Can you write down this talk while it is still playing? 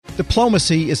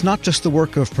Diplomacy is not just the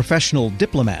work of professional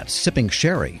diplomats sipping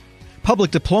sherry. Public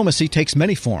diplomacy takes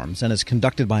many forms and is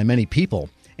conducted by many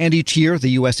people. And each year, the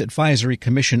U.S. Advisory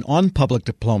Commission on Public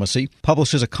Diplomacy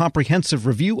publishes a comprehensive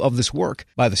review of this work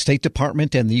by the State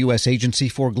Department and the U.S. Agency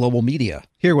for Global Media.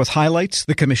 Here with highlights,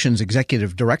 the Commission's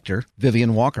Executive Director,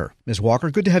 Vivian Walker. Ms. Walker,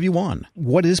 good to have you on.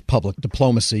 What is public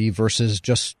diplomacy versus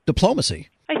just diplomacy?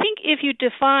 I think if you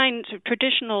define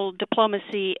traditional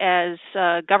diplomacy as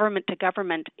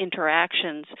government-to-government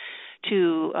interactions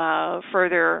to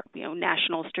further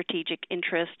national strategic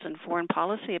interests and foreign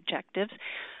policy objectives,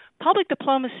 public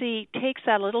diplomacy takes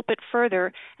that a little bit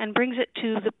further and brings it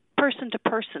to the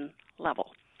person-to-person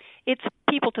level. It's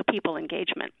people-to-people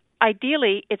engagement.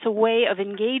 Ideally, it's a way of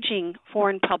engaging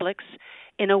foreign publics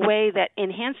in a way that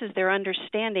enhances their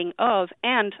understanding of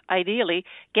and, ideally,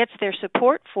 gets their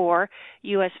support for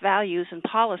U.S. values and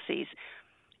policies.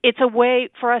 It's a way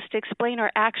for us to explain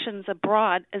our actions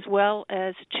abroad as well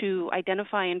as to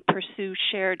identify and pursue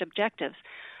shared objectives,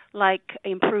 like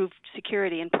improved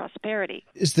security and prosperity.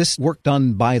 Is this work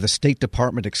done by the State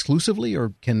Department exclusively,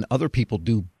 or can other people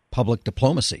do public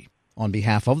diplomacy on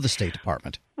behalf of the State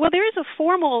Department? Well, there is a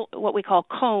formal, what we call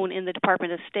cone in the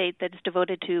Department of State that is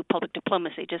devoted to public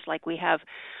diplomacy, just like we have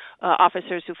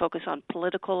officers who focus on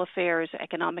political affairs,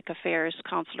 economic affairs,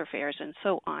 consular affairs, and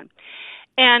so on.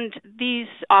 And these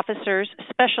officers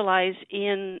specialize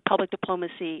in public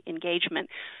diplomacy engagement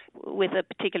with a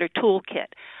particular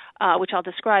toolkit, which I'll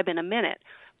describe in a minute.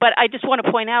 But I just want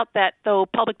to point out that though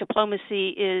public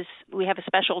diplomacy we have a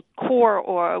special core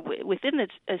or within the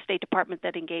State Department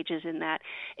that engages in that.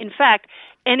 In fact,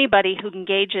 anybody who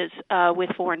engages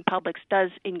with foreign publics does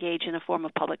engage in a form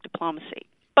of public diplomacy.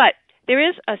 But there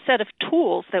is a set of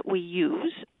tools that we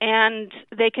use, and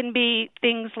they can be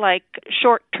things like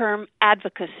short-term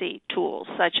advocacy tools,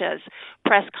 such as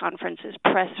press conferences,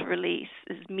 press releases,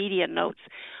 media notes,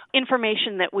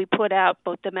 information that we put out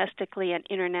both domestically and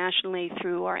internationally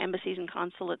through our embassies and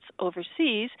consulates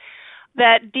overseas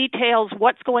that details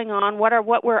what's going on,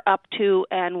 what we're up to,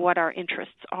 and what our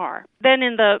interests are. Then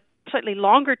in the slightly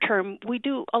longer term, we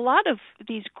do a lot of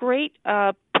these great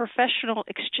professional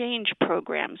exchange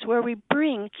programs where we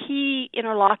bring key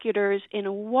interlocutors in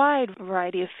a wide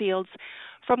variety of fields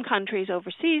from countries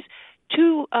overseas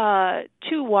to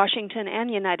Washington and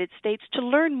the United States to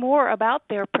learn more about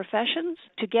their professions,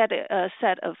 to get a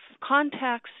set of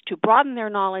contacts, to broaden their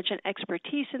knowledge and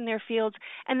expertise in their fields,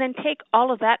 and then take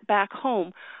all of that back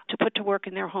home to put to work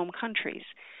in their home countries.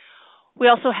 We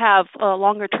also have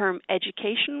longer-term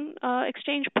education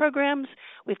exchange programs.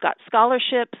 We've got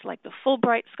scholarships like the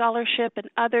Fulbright Scholarship and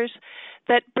others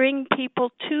that bring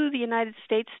people to the United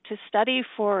States to study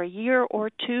for a year or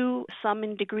two, some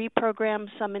in degree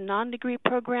programs, some in non-degree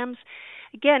programs,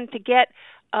 again, to get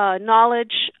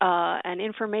knowledge and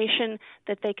information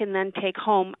that they can then take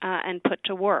home and put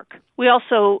to work. We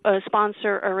also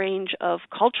sponsor a range of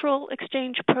cultural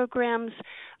exchange programs,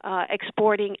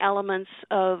 exporting elements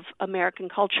of American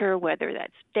culture, whether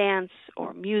that's dance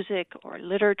or music or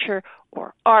literature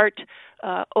or art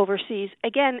overseas,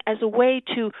 again, as a way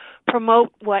to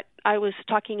promote what I was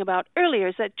talking about earlier,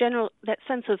 is that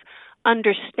sense of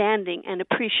understanding and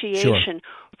appreciation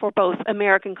for both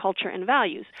American culture and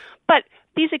values. But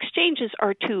these exchanges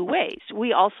are two ways.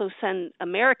 We also send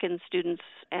American students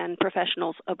and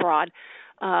professionals abroad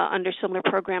under similar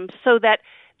programs so that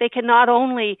they can not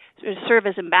only serve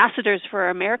as ambassadors for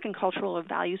American cultural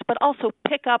values, but also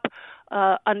pick up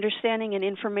understanding and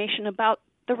information about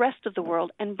the rest of the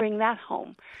world and bring that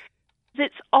home.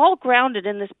 It's all grounded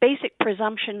in this basic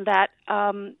presumption that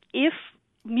if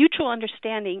mutual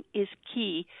understanding is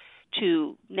key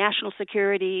to national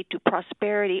security, to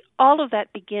prosperity, all of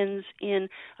that begins in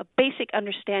a basic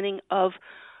understanding of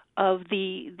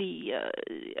the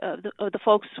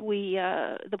folks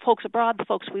the folks abroad, the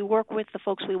folks we work with, the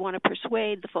folks we want to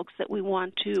persuade, the folks that we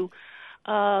want to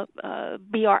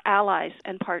be our allies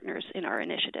and partners in our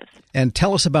initiatives. And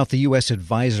tell us about the U.S.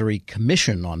 Advisory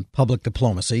Commission on Public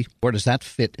Diplomacy. Where does that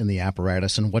fit in the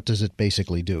apparatus, and what does it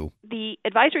basically do? The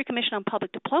Advisory Commission on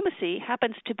Public Diplomacy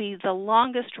happens to be the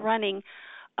longest-running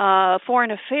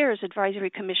Foreign Affairs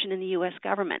Advisory Commission in the U.S.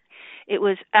 government. It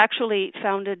was actually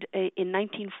founded in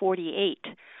 1948.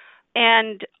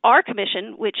 And our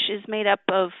commission, which is made up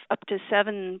of up to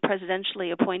 7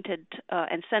 presidentially appointed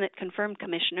and Senate-confirmed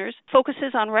commissioners,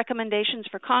 focuses on recommendations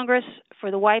for Congress,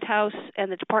 for the White House,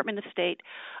 and the Department of State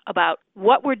about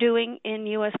what we're doing in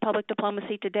U.S. public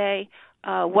diplomacy today,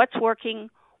 what's working,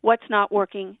 what's not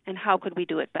working, and how could we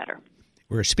do it better.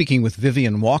 We're speaking with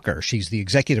Vivian Walker. She's the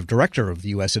Executive Director of the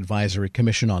U.S. Advisory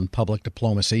Commission on Public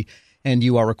Diplomacy, and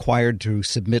you are required to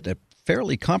submit a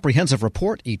fairly comprehensive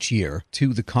report each year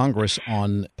to the Congress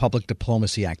on public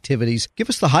diplomacy activities. Give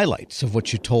us the highlights of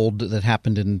what you told that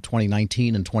happened in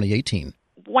 2019 and 2018.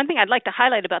 One thing I'd like to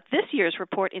highlight about this year's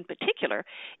report in particular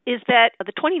is that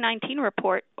the 2019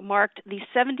 report marked the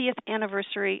 70th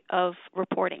anniversary of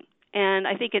reporting. And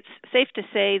I think it's safe to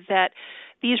say that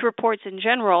these reports in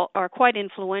general are quite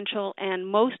influential, and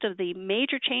most of the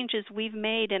major changes we've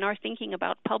made in our thinking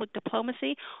about public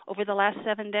diplomacy over the last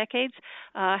 7 decades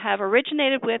have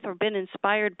originated with or been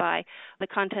inspired by the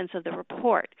contents of the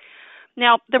report.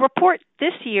 Now, the report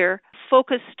this year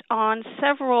focused on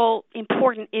several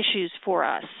important issues for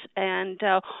us, and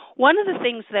one of the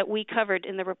things that we covered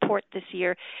in the report this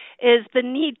year is the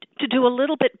need to do a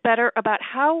little bit better about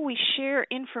how we share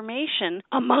information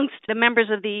amongst the members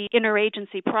of the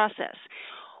interagency process.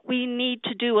 We need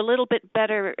to do a little bit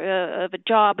better of a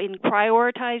job in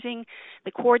prioritizing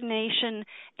the coordination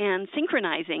and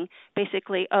synchronizing,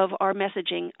 basically, of our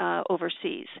messaging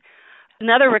overseas.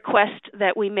 Another request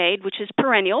that we made, which is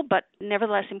perennial but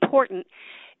nevertheless important,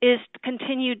 is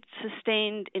continued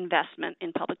sustained investment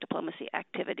in public diplomacy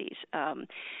activities.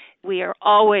 We are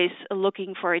always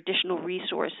looking for additional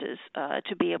resources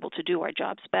to be able to do our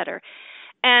jobs better.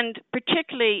 And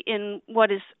particularly in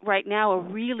what is right now a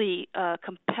really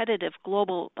competitive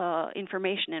global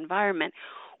information environment,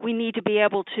 we need to be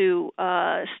able to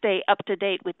stay up to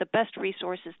date with the best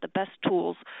resources, the best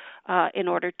tools in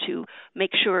order to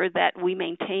make sure that we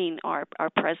maintain our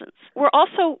presence. We're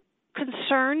also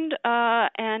concerned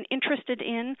and interested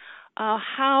in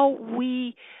how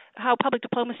public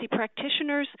diplomacy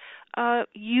practitioners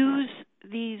use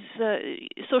these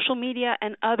social media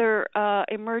and other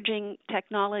emerging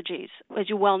technologies. As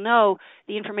you well know,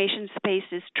 the information space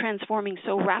is transforming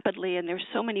so rapidly, and there's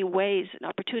so many ways and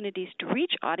opportunities to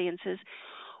reach audiences.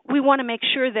 We want to make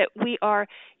sure that we are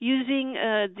using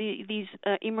these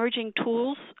emerging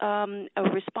tools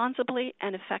responsibly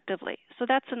and effectively. So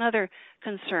that's another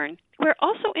concern. We're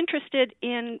also interested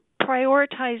in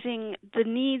prioritizing the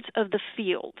needs of the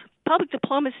field. Public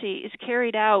diplomacy is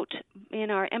carried out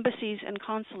in our embassies and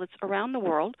consulates around the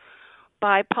world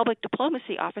by public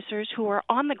diplomacy officers who are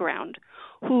on the ground,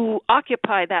 who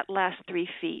occupy that last 3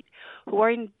 feet, who are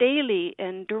in daily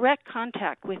and direct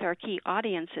contact with our key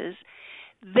audiences.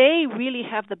 They really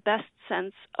have the best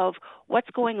sense of what's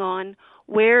going on,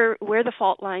 where the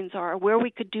fault lines are, where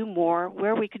we could do more,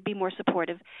 where we could be more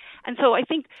supportive. And so I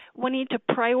think we need to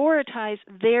prioritize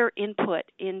their input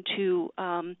into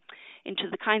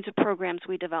the kinds of programs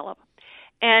we develop.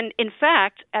 And in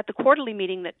fact, at the quarterly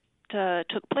meeting that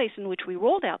took place in which we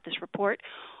rolled out this report,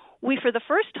 we for the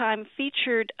first time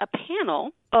featured a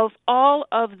panel of all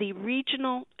of the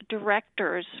regional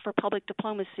directors for public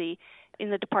diplomacy in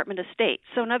the Department of State.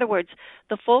 So in other words,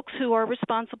 the folks who are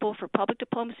responsible for public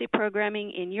diplomacy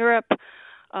programming in Europe,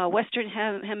 Western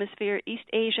Hemisphere, East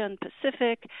Asia and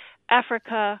Pacific,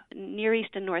 Africa, Near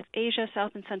East and North Asia,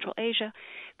 South and Central Asia,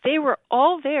 they were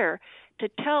all there to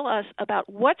tell us about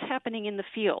what's happening in the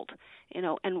field,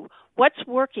 and what's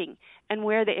working and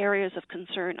where the areas of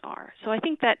concern are. So I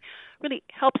think that really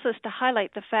helps us to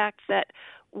highlight the fact that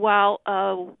while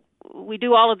we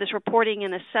do all of this reporting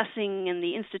and assessing and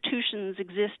the institutions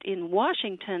exist in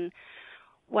Washington,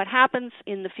 what happens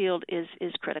in the field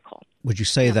is critical. Would you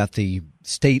say that the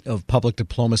state of public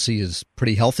diplomacy is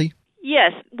pretty healthy?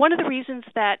 Yes. One of the reasons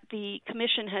that the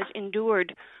Commission has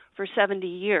endured for 70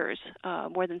 years,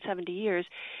 more than 70 years,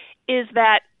 is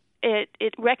that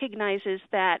it recognizes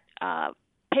that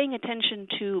paying attention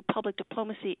to public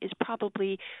diplomacy is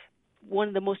probably one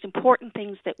of the most important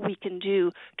things that we can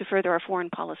do to further our foreign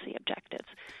policy objectives.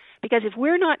 Because if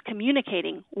we're not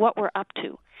communicating what we're up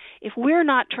to, if we're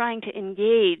not trying to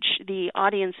engage the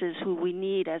audiences who we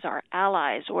need as our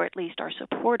allies or at least our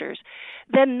supporters,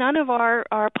 then none of our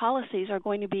policies are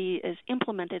going to be as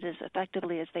implemented as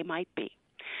effectively as they might be.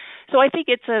 So I think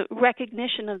it's a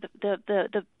recognition of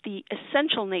the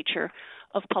essential nature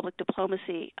of public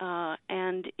diplomacy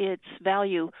and its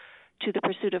value to the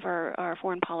pursuit of our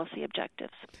foreign policy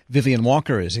objectives. Vivian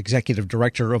Walker is Executive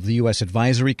Director of the U.S.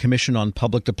 Advisory Commission on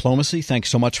Public Diplomacy. Thanks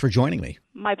so much for joining me.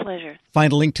 My pleasure.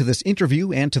 Find a link to this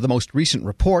interview and to the most recent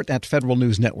report at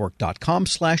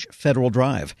federalnewsnetwork.com/Federal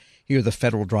Drive. Hear the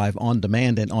Federal Drive on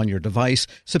demand and on your device.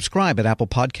 Subscribe at Apple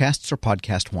Podcasts or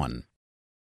Podcast One.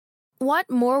 Want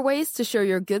more ways to show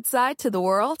your good side to the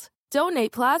world?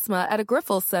 Donate plasma at a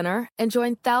Grifols Center and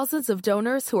join thousands of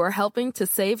donors who are helping to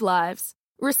save lives.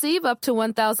 Receive up to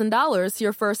 $1,000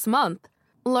 your first month.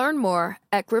 Learn more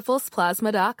at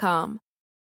grifolsplasma.com.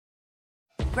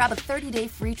 Grab a 30-day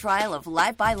free trial of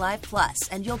Live by Live Plus,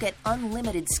 and you'll get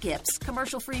unlimited skips,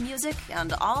 commercial-free music,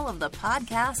 and all of the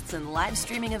podcasts and live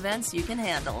streaming events you can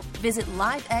handle. Visit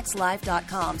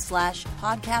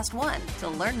livexlive.com/podcast1 to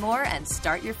learn more and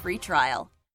start your free trial.